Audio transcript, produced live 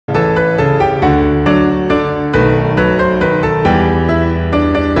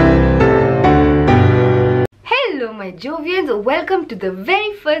Jovians, welcome to the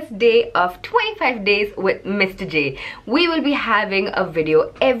very first day of 25 days with Mr. J. We will be having a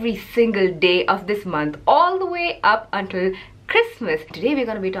video every single day of this month all the way up until Christmas. Today we're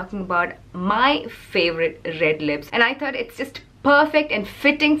going to be talking about my favorite red lips, and I thought it's just perfect and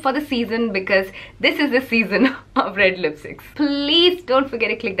fitting for the season because this is the season of red lipsticks. Please don't forget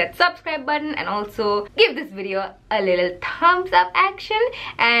to click that subscribe button and also give this video a little thumbs up action,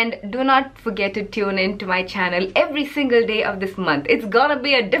 and do not forget to tune in to my channel every single day of this month. It's gonna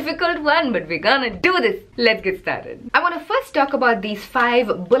be a difficult one, but we're gonna do this. Let's get started. I want to first talk about these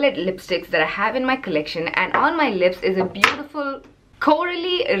 5 bullet lipsticks that I have in my collection, and on my lips is a beautiful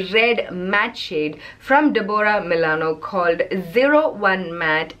corally red matte shade from Deborah Milano called 01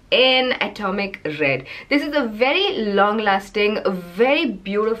 Matte in Atomic Red. This is a very long lasting, very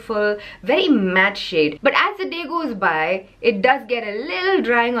beautiful, very matte shade, but as the day goes by it does get a little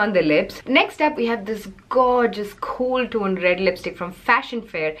drying on the lips. Next up we have this gorgeous cool tone red lipstick from Fashion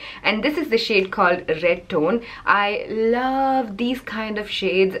Fair, and this is the shade called Red Tone. I love these kind of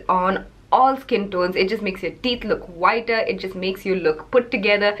shades on all skin tones. It just makes your teeth look whiter, it just makes you look put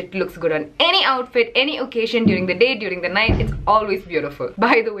together. It looks good on any outfit, any occasion, during the day, during the night. It's always beautiful.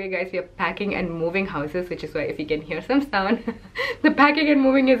 By the way guys, we are packing and moving houses, which is why if you can hear some sound the packing and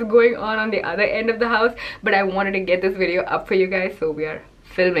moving is going on the other end of the house, but I wanted to get this video up for you guys, so we are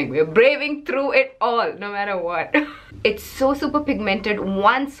filming. We're braving through it all, no matter what. It's so super pigmented.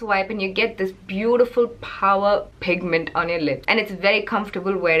 One swipe and you get this beautiful power pigment on your lips, and it's very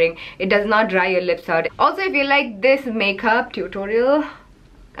comfortable wearing. It does not dry your lips out. Also, if you like this makeup tutorial,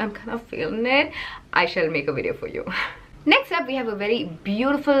 I'm kind of feeling it, I shall make a video for you. Next up we have a very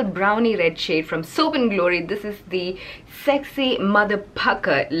beautiful brownie red shade from Soap and Glory. This is the Sexy Mother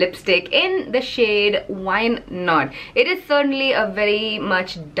Pucker lipstick in the shade Wine Not. It is certainly a very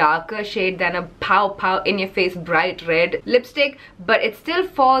much darker shade than a pow pow in your face bright red lipstick, but it still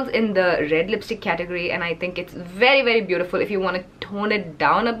falls in the red lipstick category, and I think it's very, very beautiful if you want to tone it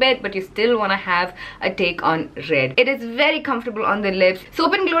down a bit but you still want to have a take on red. It is very comfortable on the lips.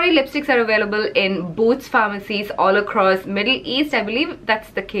 Soap and Glory lipsticks are available in Boots pharmacies all across Middle East. I believe that's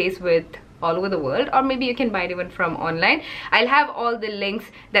the case with all over the world, or maybe you can buy it even from online. I'll have all the links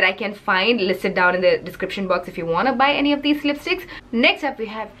that I can find listed down in the description box if you want to buy any of these lipsticks. Next up we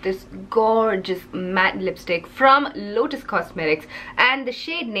have this gorgeous matte lipstick from Lotus Cosmetics, and the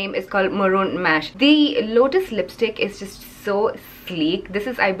shade name is called Maroon Mash. The Lotus lipstick is just so sleek. This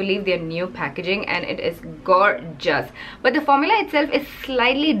is, I believe, their new packaging, and it is gorgeous, but the formula itself is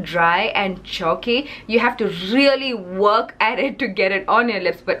slightly dry and chalky. You have to really work at it to get it on your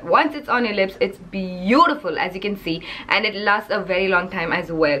lips, but once it's on your lips it's beautiful, as you can see, and it lasts a very long time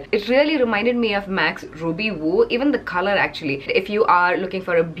as well. It really reminded me of MAC's Ruby Woo, even the color actually. If you are looking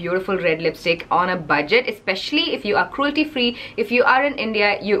for a beautiful red lipstick on a budget, especially if you are cruelty free, if you are in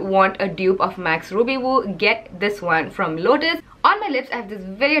India, you want a dupe of MAC's Ruby Woo, get this one from Lotus. On my lips I have this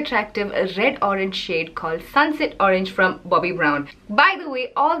very attractive red orange shade called Sunset Orange from Bobbi Brown. By the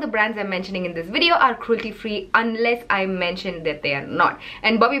way, all the brands I'm mentioning in this video are cruelty free unless I mention that they are not,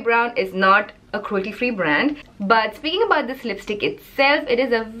 and Bobbi Brown is not a cruelty-free brand. But speaking about this lipstick itself, it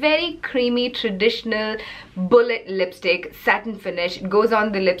is a very creamy traditional bullet lipstick, satin finish. It goes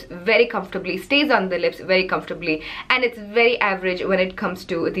on the lips very comfortably, stays on the lips very comfortably, and it's very average when it comes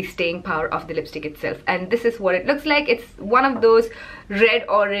to the staying power of the lipstick itself. And this is what it looks like. It's one of those red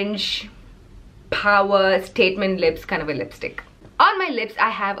orange power statement lips kind of a lipstick. On my lips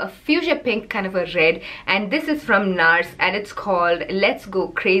I have a fuchsia pink kind of a red, and this is from NARS, and it's called Let's Go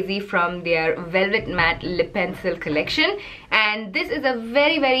Crazy from their Velvet Matte Lip Pencil collection. And this is a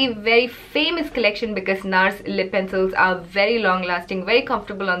very, very, very famous collection because NARS lip pencils are very long lasting, very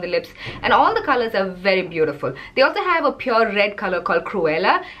comfortable on the lips, and all the colors are very beautiful. They also have a pure red color called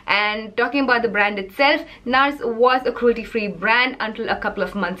Cruella. And talking about the brand itself, NARS was a cruelty free brand until a couple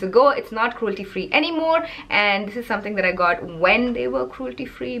of months ago. It's not cruelty free anymore, and this is something that I got when they were cruelty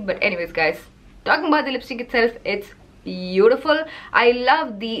free. But anyways guys, talking about the lipstick itself, it's beautiful. I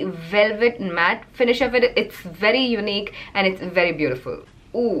love the velvet matte finish of it. It's very unique and it's very beautiful.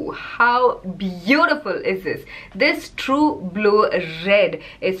 Ooh, how beautiful is this? This True Blue Red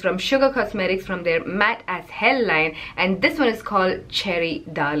is from Sugar Cosmetics from their Matte as Hell line, and this one is called Cherry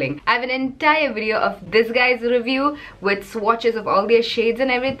Darling. I have an entire video of this guy's review with swatches of all their shades and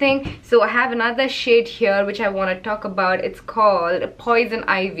everything. So I have another shade here which I want to talk about. It's called Poison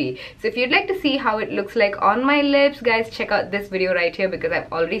Ivy. So if you'd like to see how it looks like on my lips, guys, check out this video right here because I've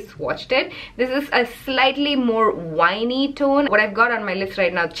already swatched it. This is a slightly more winey tone. What I've got on my lips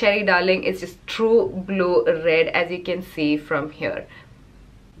right now, Cherry Darling, is just True Blue Red, as you can see from here.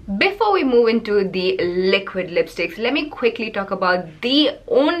 Before we move into the liquid lipsticks, let me quickly talk about the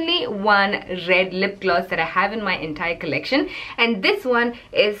only one red lip gloss that I have in my entire collection, and this one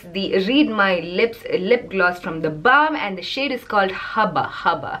is the Read My Lips lip gloss from the Balm, and the shade is called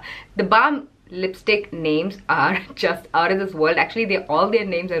Hubba. The Balm lipstick names are just out of this world. Actually, all their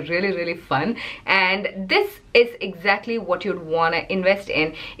names are really fun, and this is exactly what you'd want to invest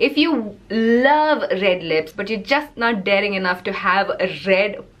in if you love red lips but you're just not daring enough to have a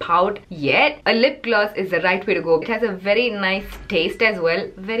red pout yet. A lip gloss is the right way to go. It has a very nice taste as well,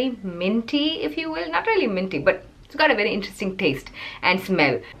 very minty, if you will. Not really minty, but it's got a very interesting taste and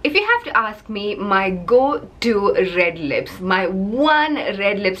smell. If you have to ask me my go-to red lips, my one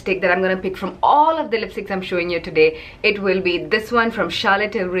red lipstick that I'm gonna pick from all of the lipsticks I'm showing you today, it will be this one from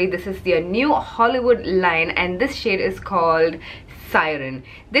Tilbury. This is their new Hollywood line, and this shade is called Siren.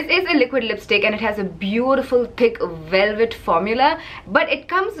 This is a liquid lipstick and it has a beautiful thick velvet formula, but it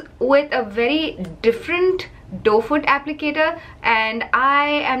comes with a very different doe foot applicator, and I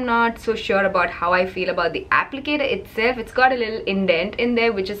am not so sure about how I feel about the applicator itself. It's got a little indent in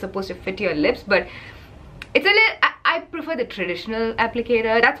there which is supposed to fit your lips, but it's a little, I prefer the traditional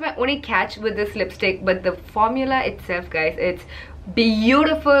applicator. That's my only catch with this lipstick, but the formula itself, guys, it's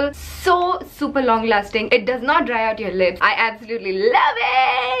beautiful, so super long lasting. It does not dry out your lips. I absolutely love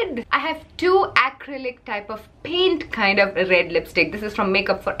it. I have two acrylic type of paint kind of red lipstick. This is from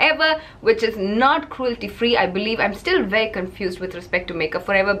Makeup Forever, which is not cruelty free, I believe. I'm still very confused with respect to Makeup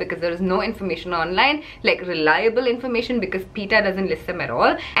Forever because there is no information online, like reliable information, because PETA doesn't list them at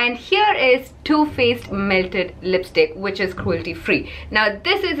all. And here is Too Faced Melted Lipstick, which is cruelty free. Now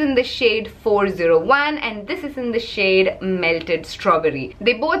this is in the shade 401 and this is in the shade Melted Strawberry.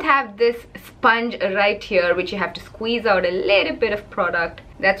 They both have this sponge right here which you have to squeeze out a little bit of product.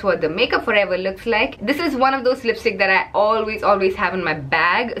 That's what the Makeup Forever looks like. This is one of those lipsticks that I always have in my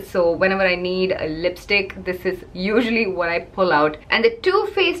bag, so whenever I need a lipstick, this is usually what I pull out. And the Too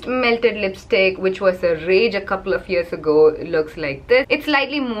Faced Melted Lipstick, which was a rage a couple of years ago, looks like this. It's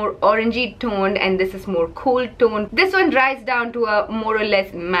slightly more orangey toned and this is more cool toned. This one dries down to a more or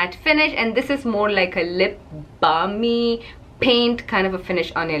less matte finish, and this is more like a lip balmy paint kind of a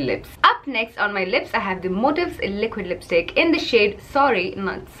finish on your lips. Up next on my lips, I have the Motives liquid lipstick in the shade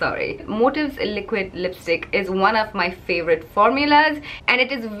Motives liquid lipstick is one of my favorite formulas, and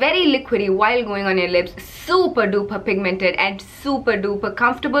it is very liquidy while going on your lips, super duper pigmented and super duper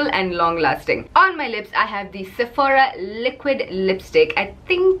comfortable and long lasting. On my lips, I have the Sephora liquid lipstick. I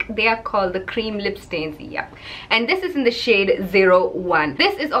think they are called the Creme lip stains, yeah. And this is in the shade 01.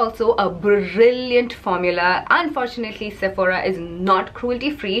 This is also a brilliant formula. Unfortunately, Sephora is not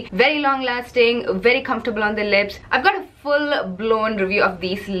cruelty free, very long lasting, very comfortable on the lips. I've got a full-blown review of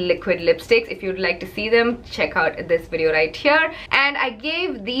these liquid lipsticks. If you'd like to see them, check out this video right here. And I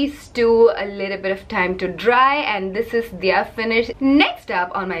gave these two a little bit of time to dry, and this is their finish. Next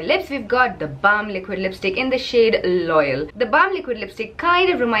up on my lips, we've got the Balm liquid lipstick in the shade Loyal. The Balm liquid lipstick kind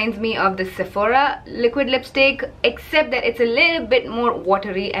of reminds me of the Sephora liquid lipstick, except that it's a little bit more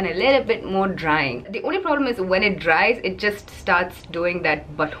watery and a little bit more drying. The only problem is when it dries, it just starts doing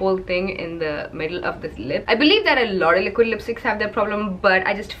that butthole thing in the middle of this lip. I believe that a lot of liquid lipsticks have that problem, but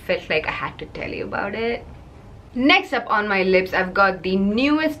I just felt like I had to tell you about it. Next up on my lips, I've got the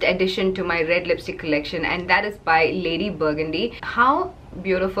newest addition to my red lipstick collection, and that is by Lady Burgundy. How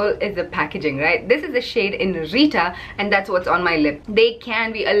beautiful is the packaging, right? This is the shade in Rita, and that's what's on my lip. They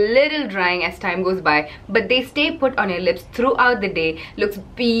can be a little drying as time goes by, but they stay put on your lips throughout the day. Looks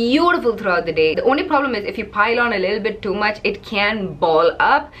beautiful throughout the day. The only problem is if you pile on a little bit too much, it can ball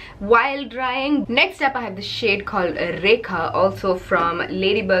up while drying. Next up, I have the shade called Rekha, also from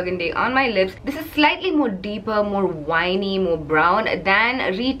Lady Burgundy, on my lips. This is slightly more deeper, more winey, more brown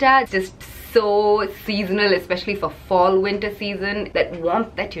than Rita. It's just so seasonal, especially for fall winter season. That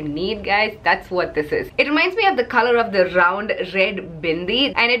warmth that you need, guys, that's what this is. It reminds me of the color of the round red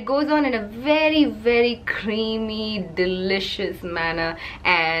bindi, and it goes on in a very creamy, delicious manner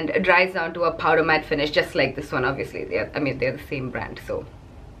and dries down to a powder matte finish, just like this one. Obviously they're the same brand. So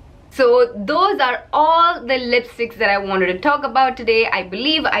those are all the lipsticks that I wanted to talk about today. I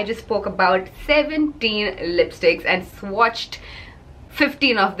believe I just spoke about 17 lipsticks and swatched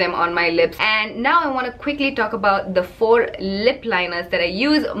 15 of them on my lips. And now I want to quickly talk about the 4 lip liners that I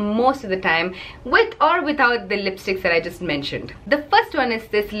use most of the time, with or without the lipsticks that I just mentioned. The first one is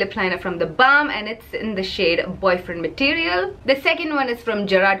this lip liner from the Balm, and it's in the shade Boyfriend Material. The second one is from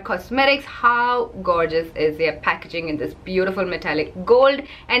Gerard Cosmetics. How gorgeous is their packaging in this beautiful metallic gold,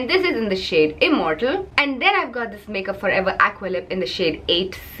 and this is in the shade Immortal. And then I've got this Makeup Forever Aqua Lip in the shade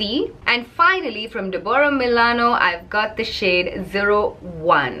 8C. And finally from Deborah Milano, I've got the shade 0 Tomorrow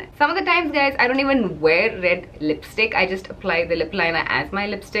 1. Some of the times, guys, I don't even wear red lipstick. I just apply the lip liner as my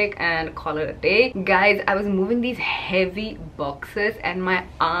lipstick and call it a day. Guys, I was moving these heavy boxes and my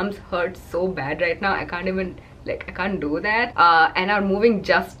arms hurt so bad right now. I can't even, like, I can't do that. And our moving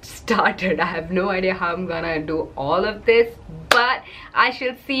just started. I have no idea how I'm gonna do all of this, but I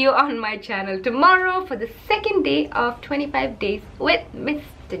shall see you on my channel tomorrow for the second day of 25 days with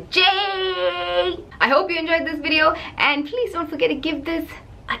Mr. J. I hope you enjoyed this video, and please don't forget to give this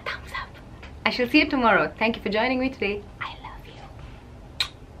a thumbs up. I shall see you tomorrow. Thank you for joining me today. I